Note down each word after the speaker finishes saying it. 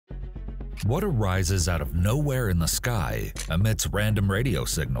What arises out of nowhere in the sky, emits random radio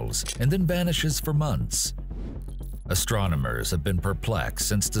signals, and then vanishes for months? Astronomers have been perplexed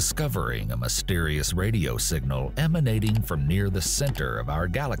since discovering a mysterious radio signal emanating from near the center of our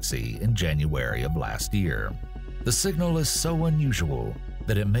galaxy in January of last year. The signal is so unusual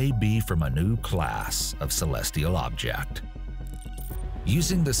that it may be from a new class of celestial object.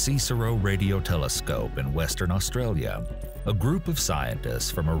 Using the CSIRO radio telescope in Western Australia, a group of scientists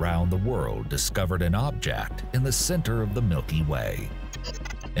from around the world discovered an object in the center of the Milky Way.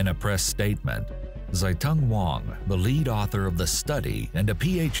 In a press statement, Zaitung Wang, the lead author of the study and a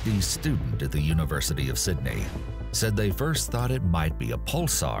PhD student at the University of Sydney, said they first thought it might be a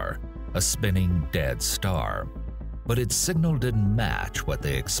pulsar, a spinning dead star, but its signal didn't match what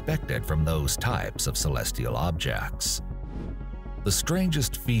they expected from those types of celestial objects. The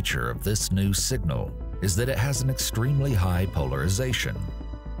strangest feature of this new signal is that it has an extremely high polarization.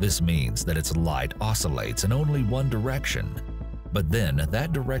 This means that its light oscillates in only one direction, but then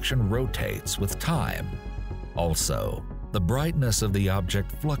that direction rotates with time. Also, the brightness of the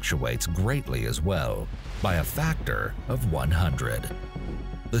object fluctuates greatly as well, by a factor of 100.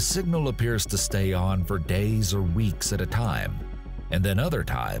 The signal appears to stay on for days or weeks at a time, and then other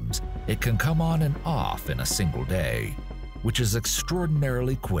times it can come on and off in a single day, which is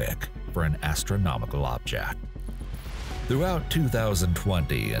extraordinarily quick for an astronomical object. Throughout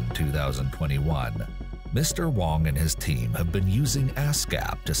 2020 and 2021, Mr. Wang and his team have been using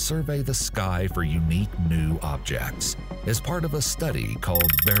ASCAP to survey the sky for unique new objects as part of a study called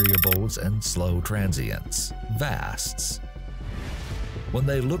Variables and Slow Transients, VASTs. When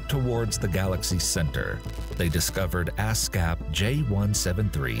they looked towards the galaxy's center, they discovered ASCAP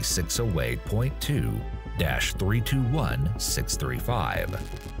J173608.2-321635,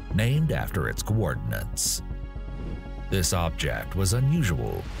 named after its coordinates. This object was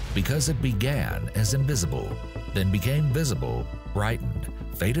unusual because it began as invisible, then became visible, brightened,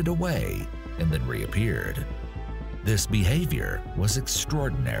 faded away, and then reappeared. This behavior was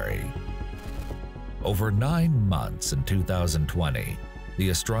extraordinary. Over 9 months in 2020, the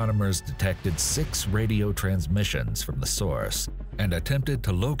astronomers detected 6 radio transmissions from the source and attempted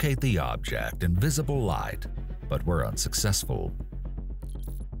to locate the object in visible light, but were unsuccessful.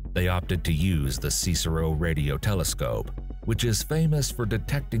 They opted to use the CSIRO radio telescope, which is famous for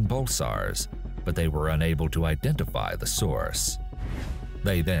detecting pulsars, but they were unable to identify the source.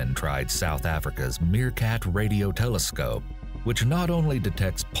 They then tried South Africa's Meerkat radio telescope, which not only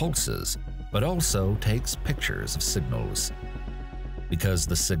detects pulses, but also takes pictures of signals. Because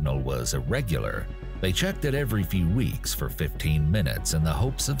the signal was irregular, they checked it every few weeks for 15 minutes in the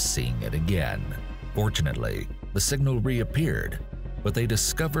hopes of seeing it again. Fortunately, the signal reappeared, but they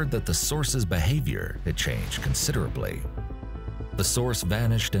discovered that the source's behavior had changed considerably. The source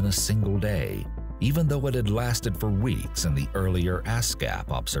vanished in a single day, even though it had lasted for weeks in the earlier ASCAP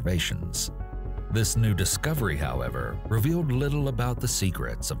observations. This new discovery, however, revealed little about the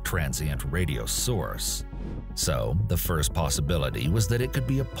secrets of transient radio source. So, the first possibility was that it could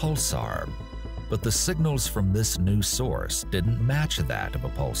be a pulsar, but the signals from this new source didn't match that of a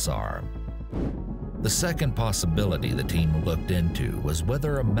pulsar. The second possibility the team looked into was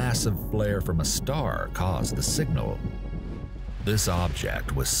whether a massive flare from a star caused the signal. This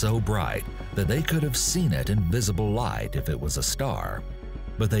object was so bright that they could have seen it in visible light if it was a star,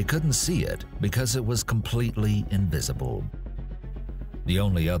 but they couldn't see it because it was completely invisible. The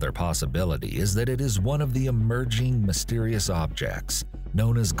only other possibility is that it is one of the emerging mysterious objects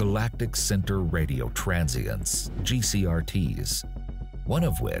known as Galactic Center Radio Transients, GCRTs, one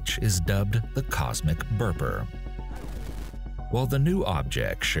of which is dubbed the Cosmic Burper. While the new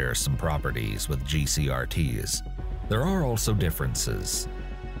object shares some properties with GCRTs, there are also differences.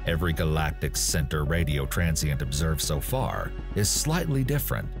 Every Galactic Center radio transient observed so far is slightly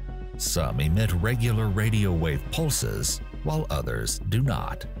different. Some emit regular radio wave pulses, while others do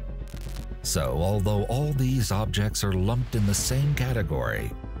not. So, although all these objects are lumped in the same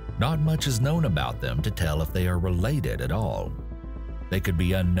category, not much is known about them to tell if they are related at all. They could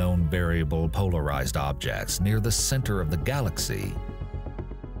be unknown variable polarized objects near the center of the galaxy.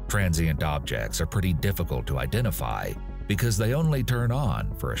 Transient objects are pretty difficult to identify because they only turn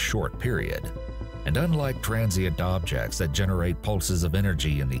on for a short period. And unlike transient objects that generate pulses of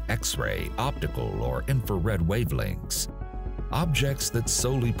energy in the X-ray, optical, or infrared wavelengths, objects that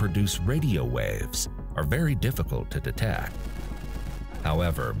solely produce radio waves are very difficult to detect.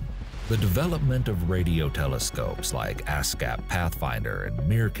 However, the development of radio telescopes like ASCAP Pathfinder and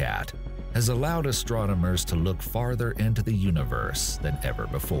Meerkat has allowed astronomers to look farther into the universe than ever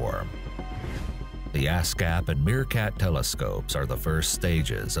before. The ASCAP and Meerkat telescopes are the first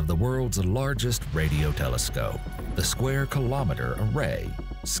stages of the world's largest radio telescope, the Square Kilometer Array,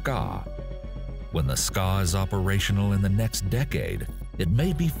 SKA. When the SKA is operational in the next decade, it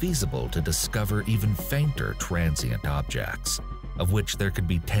may be feasible to discover even fainter transient objects, of which there could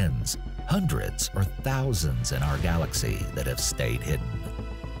be tens, hundreds, or thousands in our galaxy that have stayed hidden.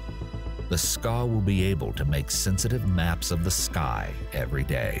 The SKA will be able to make sensitive maps of the sky every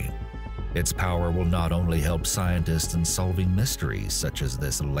day. Its power will not only help scientists in solving mysteries such as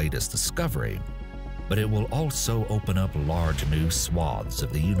this latest discovery, but it will also open up large new swaths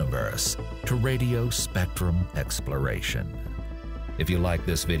of the universe to radio spectrum exploration. If you like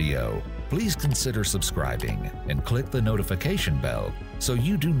this video, please consider subscribing and click the notification bell so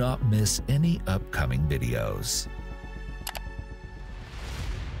you do not miss any upcoming videos.